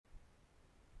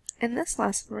In this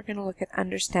lesson, we're going to look at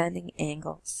understanding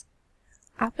angles.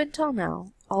 Up until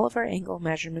now, all of our angle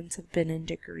measurements have been in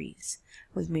degrees.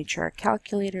 We've made sure our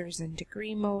calculator is in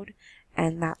degree mode,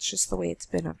 and that's just the way it's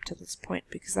been up to this point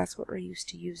because that's what we're used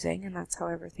to using, and that's how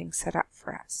everything's set up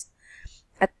for us.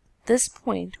 At this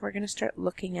point, we're going to start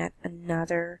looking at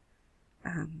another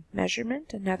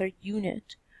measurement, another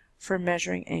unit for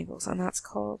measuring angles, and that's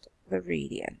called the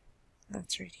radian.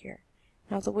 That's right here.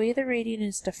 Now the way the radian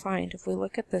is defined, if we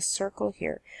look at this circle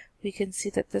here, we can see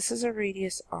that this is a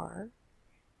radius r.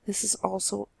 This is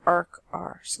also arc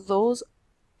r. So those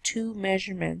two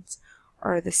measurements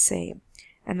are the same.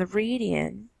 And the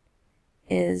radian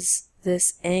is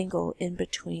this angle in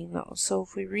between those. So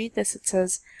if we read this, it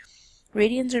says,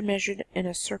 radians are measured in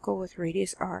a circle with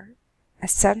radius r. A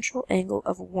central angle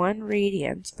of 1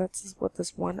 radian, so that's what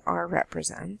this 1 r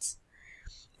represents,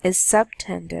 is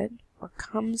subtended or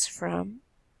comes from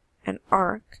an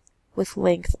arc with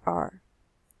length r.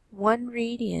 1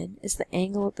 radian is the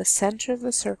angle at the center of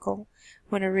the circle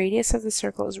when a radius of the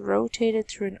circle is rotated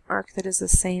through an arc that is the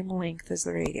same length as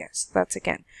the radius. That's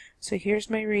again. So here's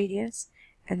my radius,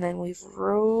 and then we've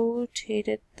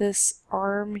rotated this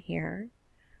arm here,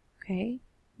 okay,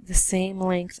 the same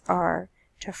length r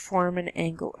to form an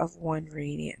angle of 1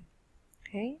 radian.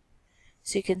 Okay,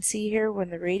 so you can see here when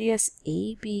the radius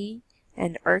AB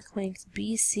and arc length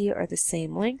BC are the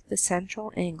same length, the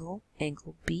central angle,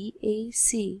 angle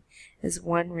BAC, is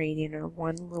 1 radian, or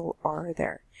 1 little r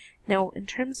there. Now in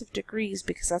terms of degrees,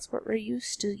 because that's what we're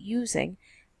used to using,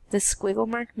 the squiggle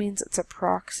mark means it's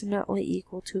approximately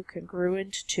equal to,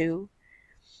 congruent to,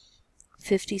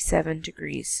 57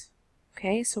 degrees.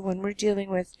 Okay, so when we're dealing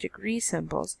with degree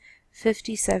symbols,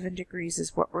 57 degrees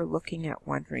is what we're looking at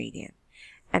 1 radian.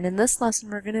 And in this lesson,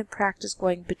 we're going to practice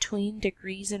going between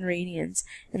degrees and radians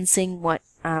and seeing what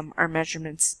our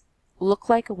measurements look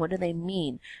like and what do they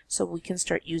mean, so we can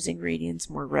start using radians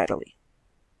more readily.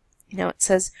 Now it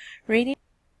says radians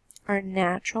are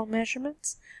natural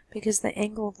measurements because the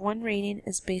angle of 1 radian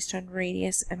is based on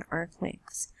radius and arc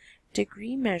lengths.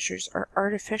 Degree measures are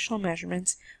artificial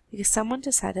measurements because someone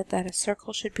decided that a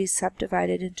circle should be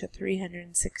subdivided into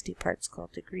 360 parts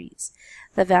called degrees.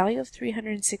 The value of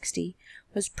 360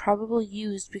 was probably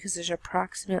used because there's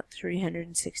approximate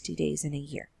 360 days in a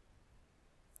year.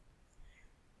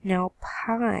 Now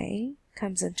pi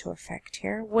comes into effect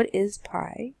here. What is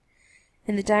pi?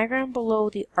 In the diagram below,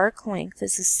 the arc length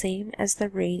is the same as the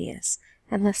radius,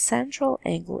 and the central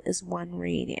angle is 1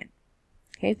 radian.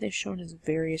 Okay, they're shown as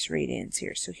various radians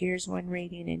here. So here's 1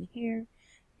 radian in here,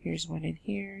 here's 1 in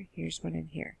here, here's 1 in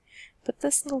here. But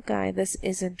this little guy, this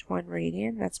isn't 1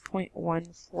 radian, that's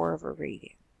 0.14 of a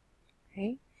radian.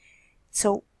 Okay,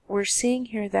 so we're seeing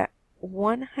here that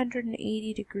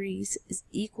 180 degrees is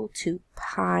equal to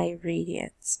pi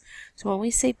radians. So when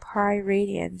we say pi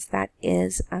radians, that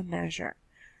is a measure.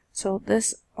 So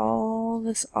this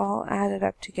all added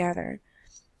up together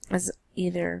is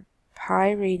either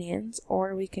pi radians,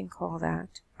 or we can call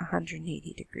that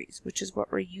 180 degrees, which is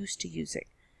what we're used to using.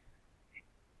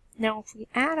 Now if we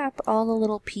add up all the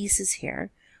little pieces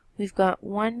here, we've got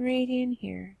 1 radian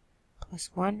here,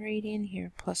 plus 1 radian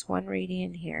here, plus 1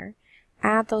 radian here.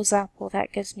 Add those up, well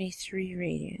that gives me 3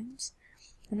 radians.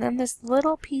 And then this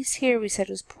little piece here we said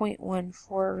was 0.14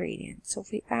 radians. So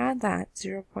if we add that,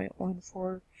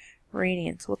 0.14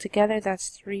 radians, well together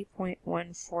that's 3.14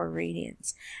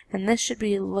 radians. And this should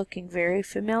be looking very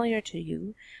familiar to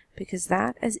you because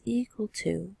that is equal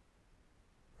to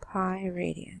pi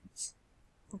radians.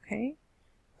 Okay?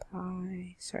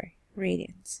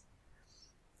 Radians.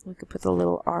 We could put the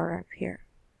little r up here.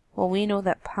 Well, we know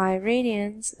that pi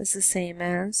radians is the same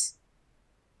as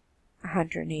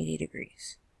 180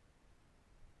 degrees.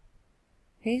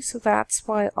 Okay, so that's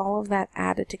why all of that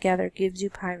added together gives you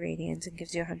pi radians and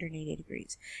gives you 180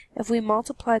 degrees. If we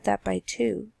multiplied that by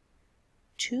 2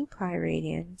 pi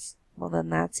radians, well then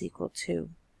that's equal to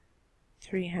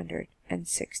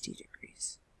 360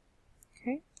 degrees.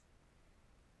 Okay?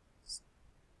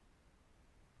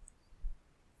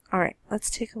 Alright, let's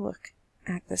take a look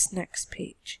at this next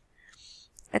page.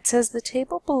 It says the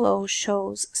table below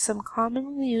shows some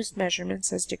commonly used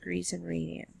measurements as degrees and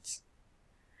radians.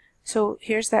 So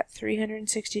here's that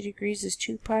 360 degrees is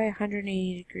 2 pi,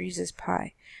 180 degrees is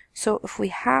pi. So if we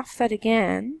half that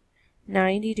again,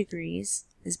 90 degrees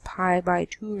is pi by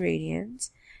 2 radians.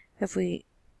 If we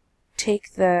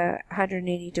take the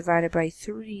 180 divided by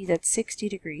 3, that's 60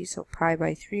 degrees, so pi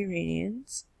by 3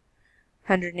 radians.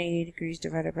 180 degrees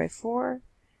divided by 4,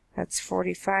 that's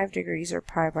 45 degrees, or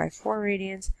pi by 4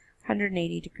 radians.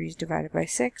 180 degrees divided by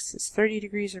 6 is 30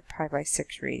 degrees, or pi by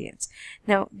 6 radians.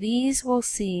 Now, these we'll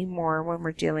see more when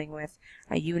we're dealing with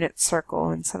a unit circle,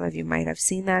 and some of you might have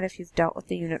seen that if you've dealt with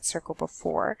the unit circle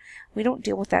before. We don't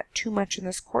deal with that too much in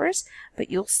this course, but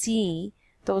you'll see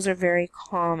those are very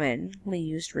commonly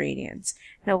used radians.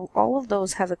 Now, all of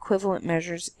those have equivalent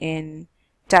measures in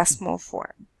decimal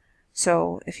form.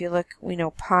 So if you look, we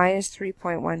know pi is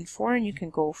 3.14, and you can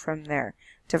go from there.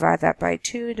 Divide that by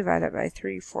 2, divide that by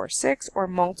 3, 4, 6, or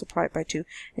multiply it by 2,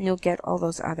 and you'll get all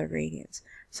those other radians.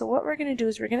 So what we're going to do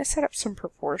is we're going to set up some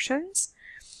proportions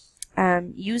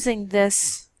using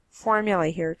this formula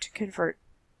here to convert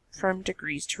from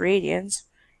degrees to radians,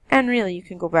 and really you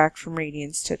can go back from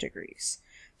radians to degrees.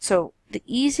 So the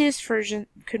easiest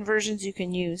conversions you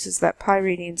can use is that pi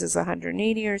radians is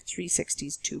 180, or 360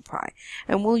 is 2 pi,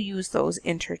 and we'll use those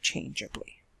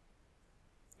interchangeably.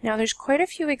 Now there's quite a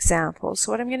few examples,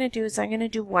 so what I'm going to do is I'm going to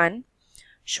do one,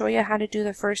 show you how to do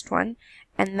the first one,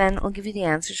 and then I'll give you the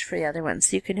answers for the other ones.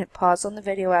 So you can hit pause on the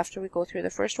video after we go through the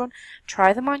first one,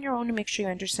 try them on your own to make sure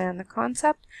you understand the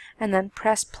concept, and then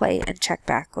press play and check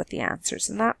back with the answers,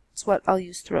 and that's what I'll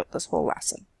use throughout this whole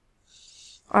lesson.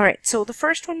 Alright, so the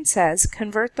first one says,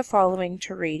 convert the following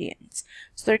to radians.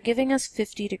 So they're giving us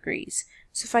 50 degrees.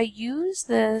 So if I use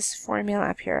this formula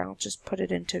up here, I'll just put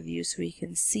it into view so we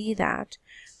can see that.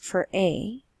 For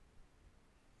A,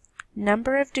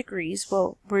 number of degrees,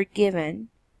 well, we're given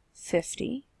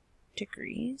 50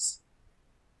 degrees,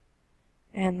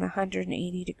 and the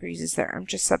 180 degrees is there. I'm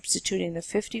just substituting the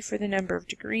 50 for the number of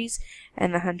degrees,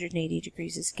 and the 180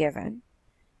 degrees is given.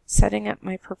 Setting up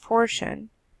my proportion,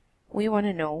 we want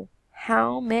to know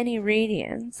how many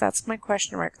radians, that's my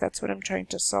question mark, that's what I'm trying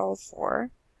to solve for,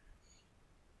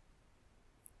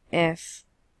 if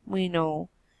we know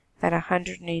that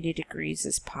 180 degrees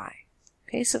is pi.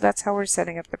 Okay, so that's how we're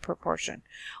setting up the proportion.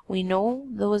 We know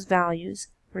those values,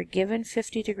 we're given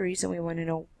 50 degrees, and we want to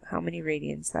know how many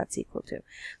radians that's equal to.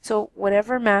 So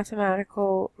whatever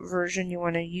mathematical version you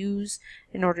want to use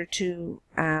in order to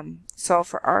solve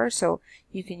for R, so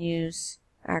you can use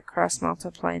cross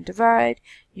multiply and divide,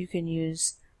 you can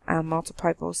use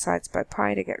multiply both sides by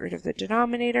pi to get rid of the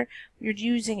denominator. You're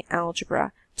using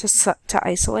algebra to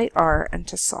isolate R and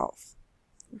to solve.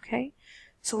 Okay,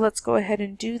 so let's go ahead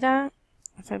and do that.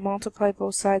 If I multiply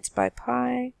both sides by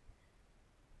pi,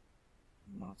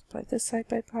 multiply this side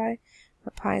by pi,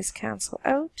 the pi's cancel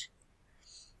out,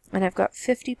 and I've got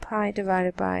 50 pi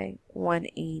divided by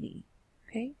 180.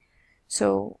 Okay,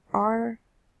 so R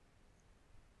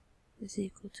is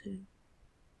equal to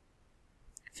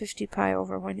 50 pi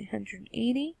over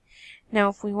 180. Now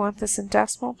if we want this in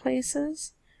decimal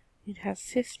places, you'd have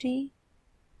 50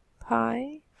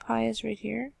 pi, pi is right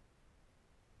here,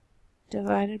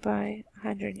 divided by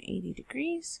 180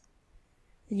 degrees,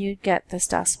 and you'd get this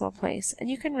decimal place. And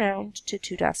you can round to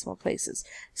 2 decimal places.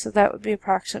 So that would be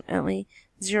approximately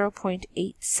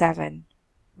 0.87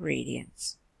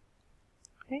 radians.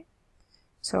 Okay,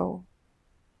 so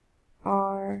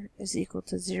R is equal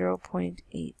to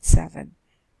 0.87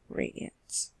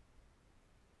 radians.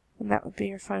 And that would be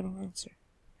your final answer.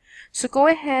 So go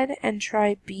ahead and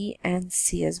try B and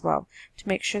C as well to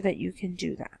make sure that you can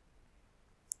do that.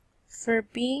 For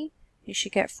B, you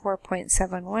should get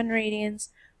 4.71 radians.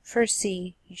 For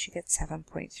C, you should get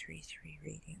 7.33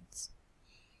 radians.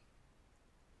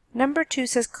 Number 2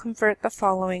 says convert the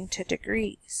following to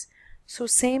degrees. So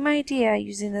same idea,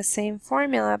 using the same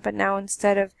formula, but now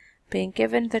instead of being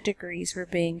given the degrees, we're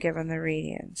being given the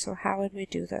radians. So how would we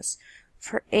do this?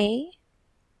 For A,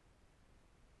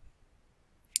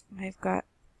 I've got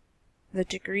the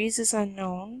degrees is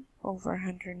unknown over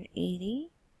 180.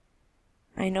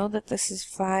 I know that this is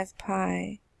 5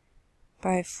 pi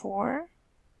by 4,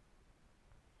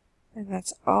 and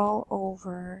that's all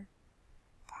over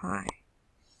pi.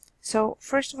 So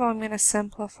first of all, I'm going to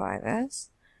simplify this.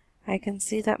 I can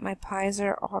see that my pi's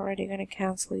are already going to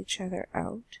cancel each other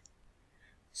out.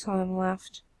 So I'm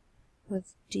left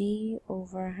with d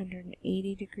over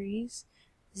 180 degrees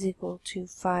is equal to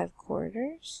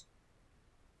 5/4.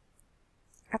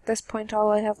 At this point,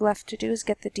 all I have left to do is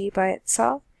get the d by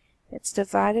itself. It's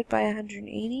divided by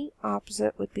 180.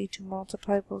 Opposite would be to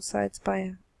multiply both sides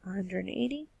by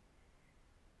 180.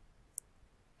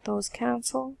 Those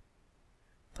cancel.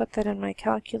 Put that in my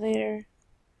calculator.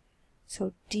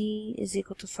 So d is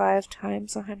equal to 5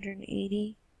 times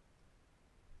 180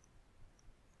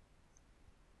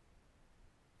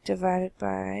 divided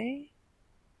by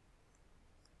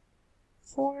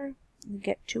 4. You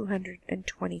get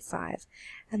 225,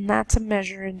 and that's a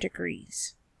measure in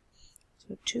degrees.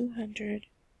 So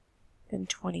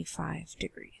 225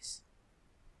 degrees.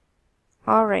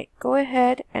 All right, go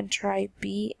ahead and try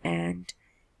B and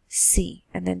C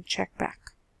and then check back.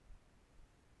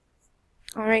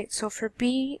 All right, so for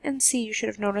B and C, you should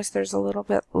have noticed there's a little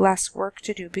bit less work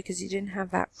to do because you didn't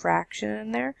have that fraction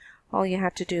in there. All you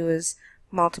had to do is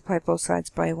multiply both sides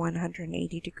by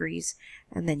 180 degrees,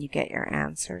 and then you get your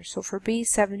answer. So for B,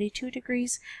 72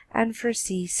 degrees, and for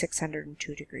C,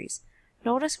 602 degrees.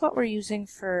 Notice what we're using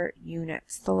for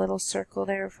units, the little circle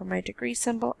there for my degree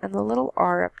symbol, and the little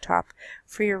R up top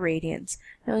for your radians.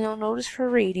 Now you'll notice for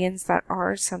radians that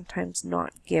R is sometimes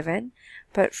not given,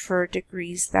 but for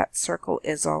degrees that circle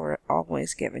is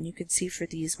always given. You can see for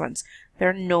these ones,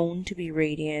 they're known to be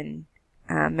radian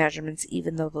measurements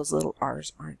even though those little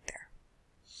R's aren't there.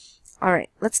 All right,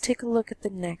 let's take a look at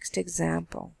the next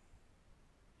example.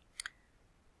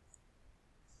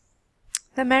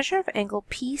 The measure of angle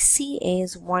PCA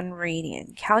is 1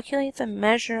 radian. Calculate the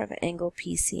measure of angle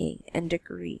PCA in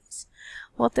degrees.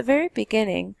 Well, at the very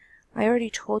beginning, I already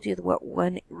told you what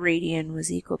 1 radian was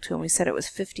equal to, and we said it was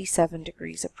 57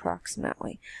 degrees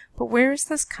approximately. But where is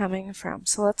this coming from?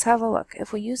 So let's have a look.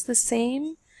 If we use the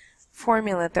same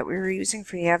formula that we were using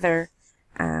for the other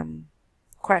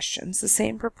questions, the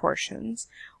same proportions,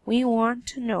 we want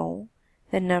to know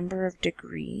the number of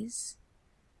degrees,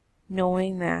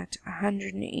 knowing that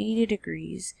 180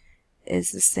 degrees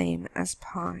is the same as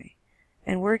pi.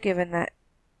 And we're given that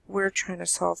we're trying to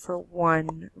solve for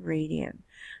 1 radian.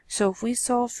 So if we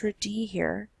solve for D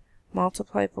here,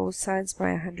 multiply both sides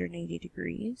by 180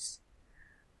 degrees,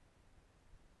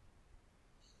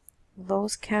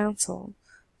 those cancel.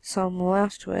 So I'm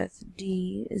left with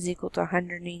D is equal to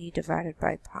 180 divided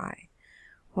by pi.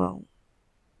 Well,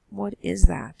 what is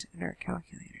that in our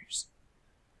calculators?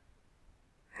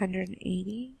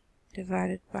 180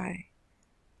 divided by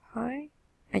pi,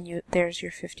 and there's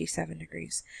your 57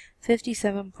 degrees,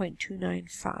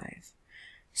 57.295.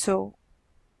 So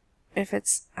if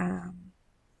it's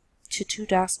to 2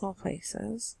 decimal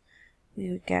places,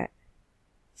 we would get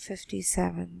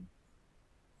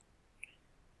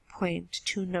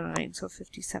 57.29, so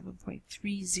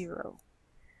 57.30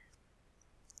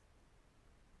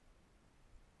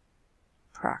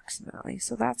 approximately.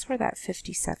 So that's where that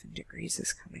 57 degrees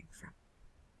is coming from.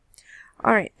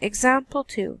 All right, example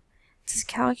 2. It says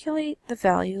calculate the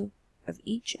value of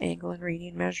each angle in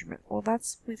radian measurement. Well,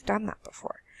 we've done that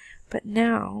before. But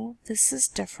now this is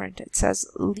different. It says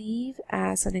leave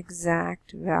as an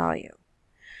exact value.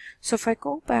 So if I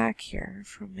go back here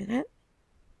for a minute,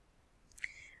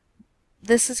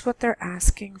 this is what they're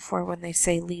asking for when they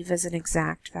say leave as an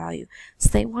exact value. So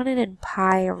they want it in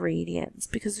pi radians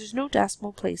because there's no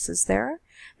decimal places there.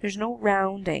 There's no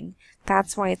rounding.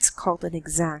 That's why it's called an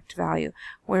exact value.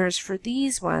 Whereas for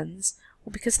these ones,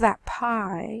 well, because of that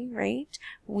pi, right,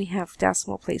 we have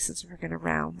decimal places, we're going to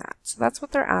round that. So that's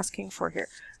what they're asking for here.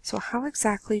 So how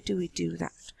exactly do we do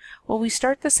that? Well, we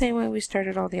start the same way we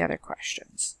started all the other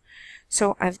questions.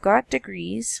 So I've got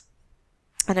degrees,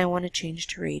 and I want to change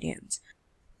to radians.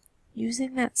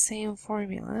 Using that same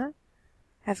formula,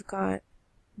 I've got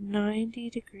 90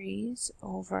 degrees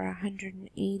over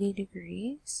 180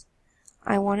 degrees.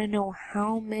 I want to know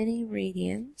how many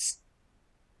radians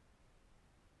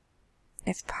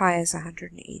if pi is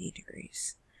 180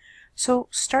 degrees. So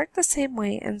start the same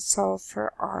way and solve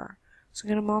for r. So I'm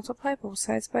going to multiply both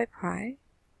sides by pi.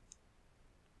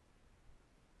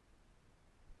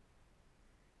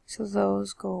 So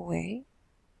those go away.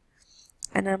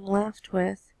 And I'm left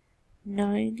with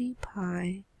 90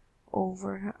 pi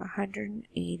over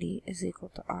 180 is equal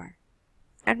to r.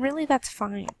 And really that's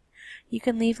fine. You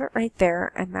can leave it right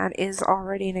there, and that is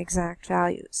already an exact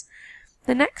values.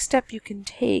 The next step you can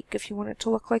take, if you want it to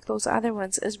look like those other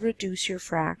ones, is reduce your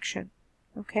fraction.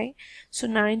 Okay, so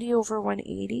 90 over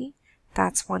 180,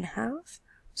 that's 1/2.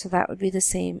 So that would be the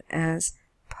same as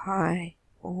pi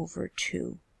over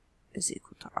 2 is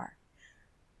equal to r.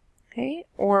 Okay,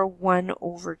 or 1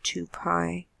 over 2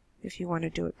 pi, if you want to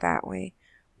do it that way.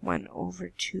 1 over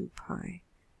 2 pi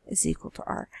is equal to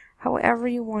r. However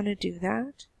you want to do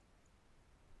that,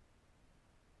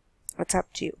 it's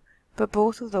up to you. But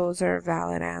both of those are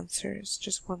valid answers,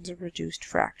 just one's a reduced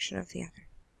fraction of the other.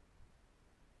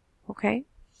 Okay?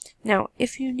 Now,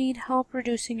 if you need help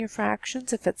reducing your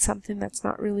fractions, if it's something that's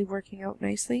not really working out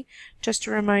nicely, just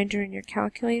a reminder in your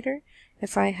calculator,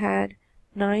 if I had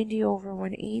 90 over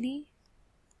 180,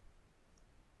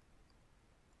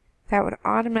 that would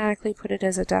automatically put it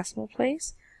as a decimal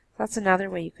place. That's another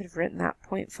way you could have written that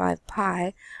 0.5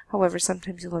 pi. However,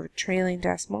 sometimes you'll have a trailing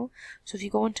decimal. So if you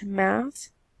go into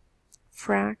math,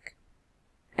 frac,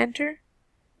 enter,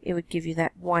 it would give you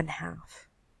that 1/2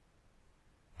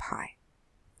 pi.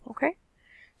 Okay?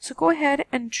 So go ahead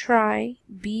and try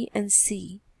B and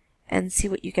C and see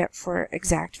what you get for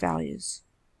exact values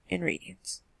in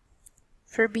radians.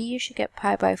 For B, you should get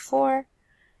pi by 4,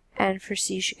 and for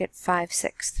C, you should get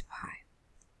 5/6 pi.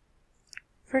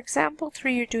 For example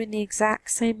 3, you're doing the exact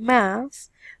same math,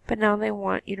 but now they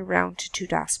want you to round to 2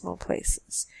 decimal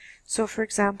places. So for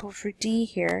example, for D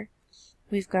here,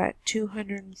 we've got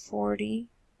 240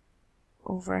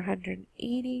 over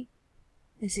 180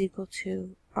 is equal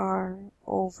to R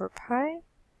over pi.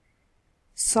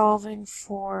 Solving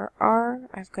for R,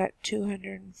 I've got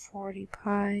 240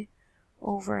 pi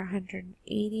over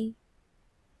 180.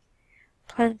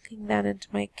 Plunking that into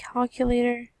my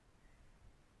calculator,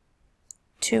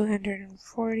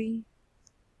 240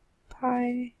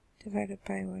 pi divided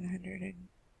by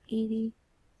 180,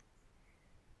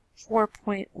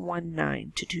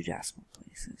 4.19 to 2 decimal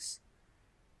places.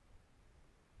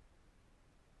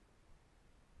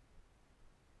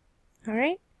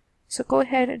 Alright, so go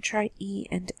ahead and try E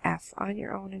and F on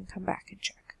your own and come back and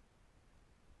check.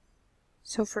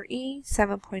 So for E,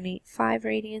 7.85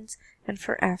 radians, and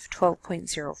for F,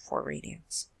 12.04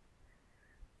 radians.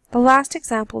 The last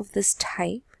example of this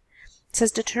type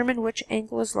says determine which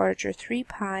angle is larger, 3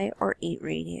 pi or 8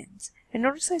 radians. And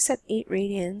notice I said 8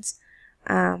 radians,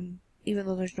 even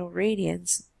though there's no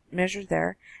radians measured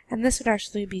there, and this would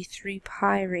actually be 3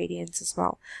 pi radians as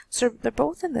well. So they're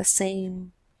both in the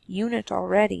same unit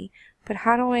already, but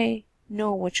how do I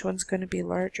know which one's going to be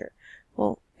larger?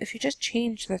 Well, if you just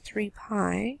change the 3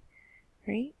 pi,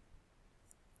 right?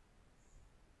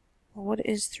 Well, what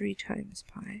is 3 times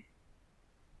pi?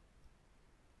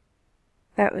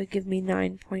 That would give me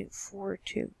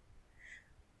 9.42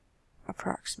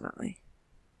 approximately.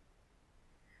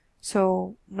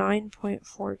 So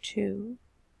 9.42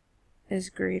 is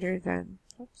greater than,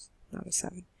 oops, not a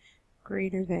 7,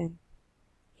 greater than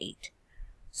 8.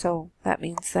 So that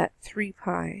means that 3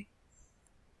 pi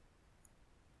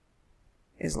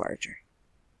is larger.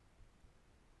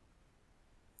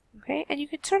 Okay, and you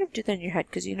could sort of do that in your head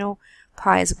because you know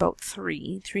pi is about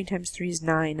 3. 3 times 3 is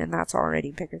 9, and that's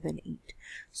already bigger than 8.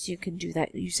 So you can do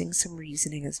that using some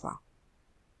reasoning as well.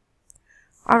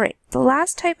 Alright, the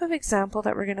last type of example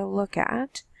that we're going to look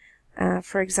at,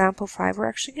 for example 5, we're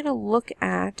actually going to look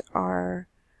at our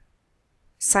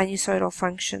sinusoidal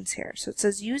functions here. So it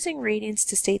says using radians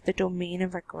to state the domain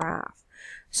of a graph.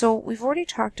 So we've already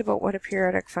talked about what a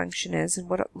periodic function is and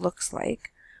what it looks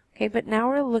like. Okay, but now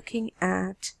we're looking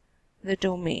at the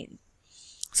domain.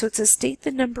 So it says state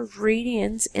the number of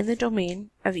radians in the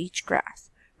domain of each graph.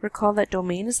 Recall that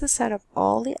domain is the set of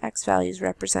all the x values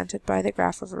represented by the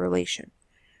graph of a relation.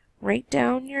 Write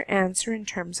down your answer in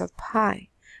terms of pi,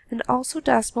 and also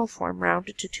decimal form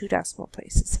rounded to 2 decimal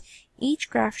places. Each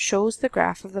graph shows the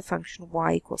graph of the function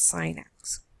y equals sine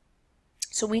x.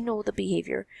 So we know the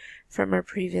behavior from our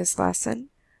previous lesson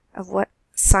of what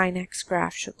sine x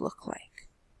graph should look like.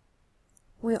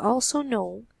 We also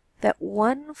know that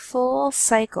one full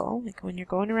cycle, like when you're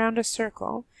going around a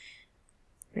circle,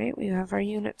 right, we have our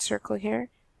unit circle here.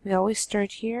 We always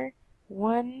start here.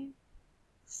 One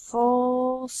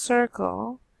full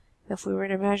circle, if we were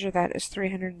to measure that, is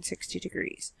 360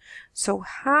 degrees. So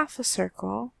half a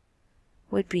circle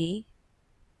would be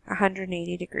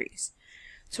 180 degrees.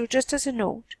 So just as a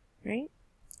note, right,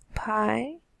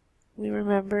 pi, we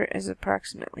remember, is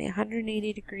approximately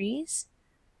 180 degrees,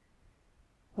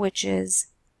 which is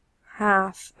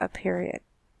half a period.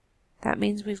 That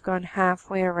means we've gone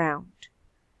halfway around.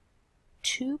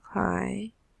 2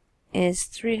 pi is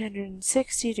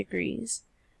 360 degrees,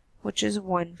 which is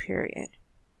 1 period.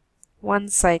 1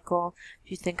 cycle,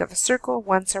 if you think of a circle,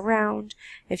 once around.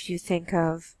 If you think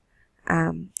of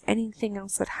anything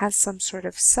else that has some sort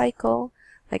of cycle,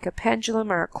 like a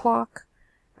pendulum or a clock,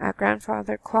 a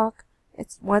grandfather clock,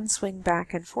 it's 1 swing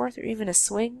back and forth, or even a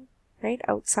swing, right,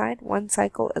 outside. 1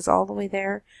 cycle is all the way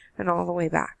there and all the way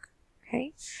back.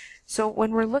 Okay, so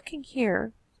when we're looking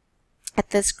here at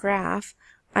this graph,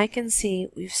 I can see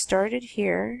we've started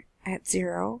here at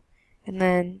 0, and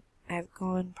then I've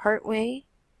gone part way,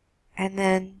 and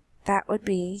then that would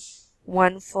be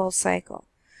 1 full cycle.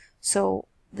 So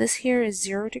this here is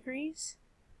 0 degrees.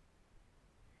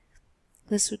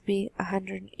 This would be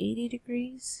 180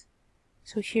 degrees.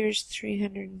 So here's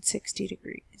 360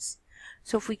 degrees.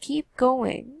 So if we keep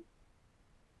going,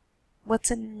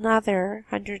 what's another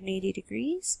 180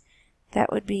 degrees?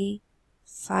 That would be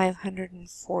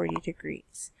 540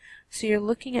 degrees. So you're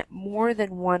looking at more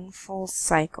than 1 full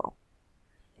cycle.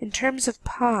 In terms of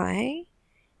pi,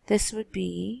 this would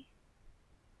be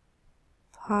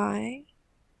pi,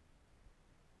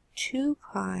 2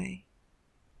 pi,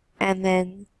 and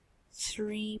then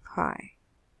 3 pi.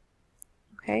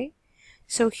 Okay,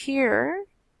 so here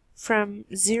from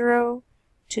 0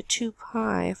 to 2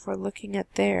 pi, if we're looking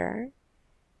at there,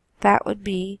 that would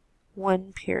be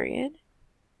 1 period.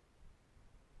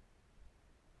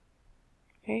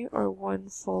 Okay, or 1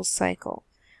 full cycle.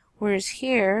 Whereas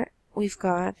here we've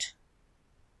got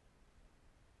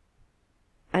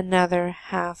another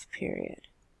half period.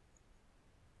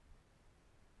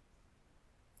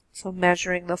 So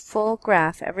measuring the full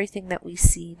graph, everything that we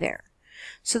see there.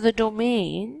 So the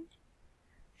domain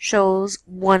shows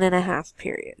 1.5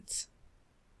 periods.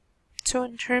 So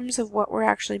in terms of what we're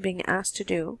actually being asked to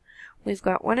do, we've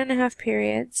got 1.5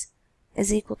 periods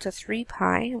is equal to 3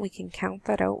 pi, and we can count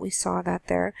that out. We saw that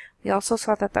there. We also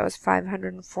saw that that was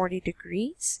 540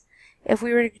 degrees. If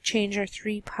we were to change our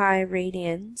 3 pi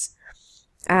radians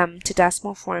to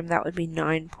decimal form, that would be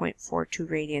 9.42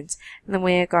 radians. And the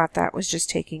way I got that was just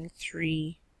taking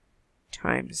 3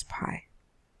 times pi.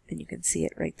 And you can see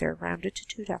it right there, rounded to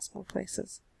 2 decimal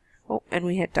places. Oh, and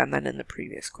we had done that in the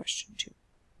previous question too.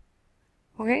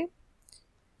 Okay,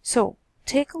 so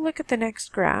take a look at the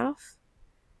next graph,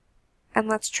 and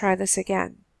let's try this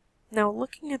again. Now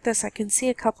looking at this, I can see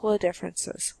a couple of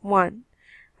differences. One,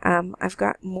 I've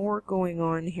got more going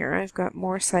on here. I've got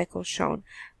more cycles shown.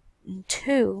 And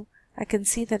two, I can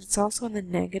see that it's also in the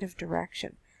negative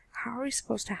direction. How are we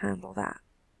supposed to handle that?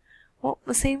 Well,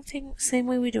 the same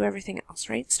way we do everything else,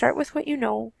 right? Start with what you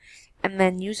know, and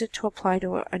then use it to apply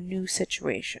to a new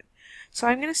situation. So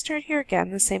I'm going to start here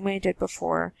again the same way I did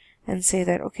before and say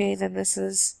that, okay, then this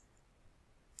is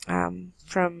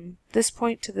from this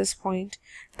point to this point.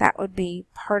 That would be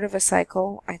part of a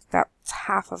cycle. That's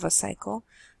half of a cycle.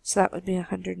 So that would be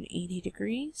 180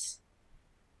 degrees.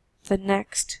 The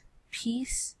next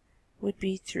piece would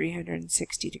be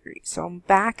 360 degrees. So I'm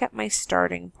back at my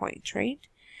starting point, right?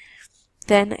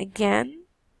 Then again,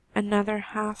 another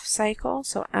half cycle.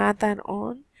 So add that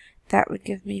on. That would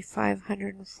give me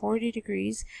 540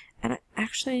 degrees, and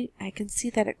actually I can see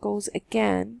that it goes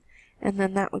again, and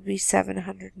then that would be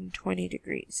 720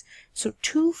 degrees. So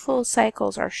 2 full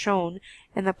cycles are shown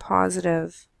in the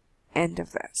positive end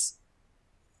of this.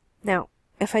 Now,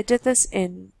 if I did this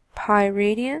in pi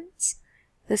radians,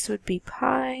 this would be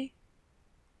pi,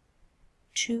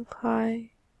 2 pi,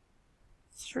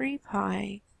 3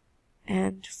 pi,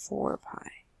 and 4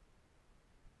 pi.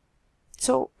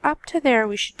 So up to there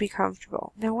we should be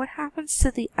comfortable. Now what happens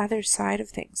to the other side of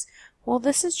things? Well,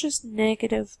 this is just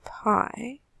negative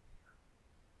pi.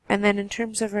 And then in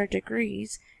terms of our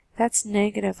degrees, that's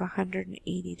negative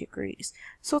 180 degrees.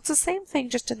 So it's the same thing,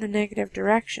 just in the negative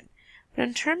direction. But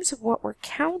in terms of what we're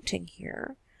counting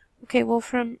here, okay, well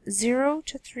from 0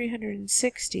 to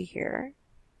 360 here,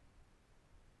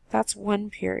 that's 1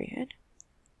 period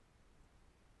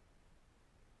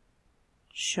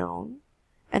shown.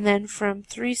 And then from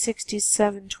 360 to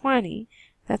 720,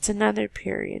 that's another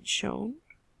period shown.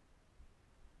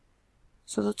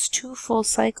 So that's 2 full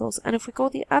cycles. And if we go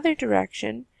the other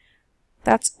direction,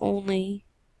 that's only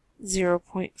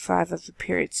 0.5 of the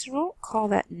period. So we won't call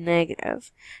that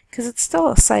negative, because it's still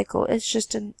a cycle. It's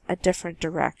just in a different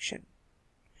direction.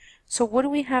 So what do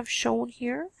we have shown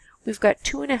here? We've got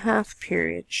 2.5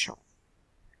 periods shown.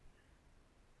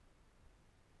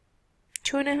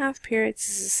 2.5 periods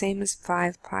is the same as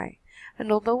 5 pi.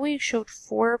 And although we showed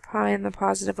 4 pi in the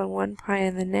positive and 1 pi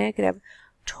in the negative,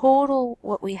 total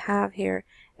what we have here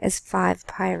is 5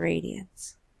 pi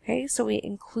radians. Okay, so we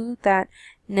include that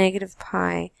negative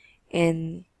pi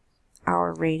in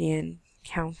our radian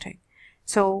counting.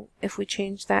 So if we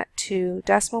change that to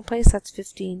decimal place, that's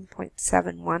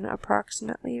 15.71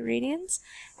 approximately radians,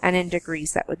 and in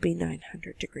degrees that would be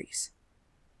 900 degrees.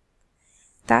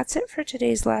 That's it for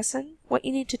today's lesson. What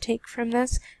you need to take from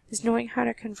this is knowing how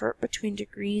to convert between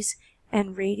degrees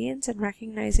and radians, and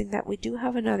recognizing that we do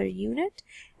have another unit,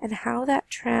 and how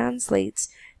that translates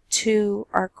to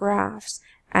our graphs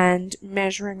and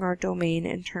measuring our domain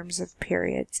in terms of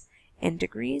periods in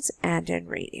degrees and in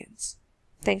radians.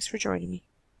 Thanks for joining me.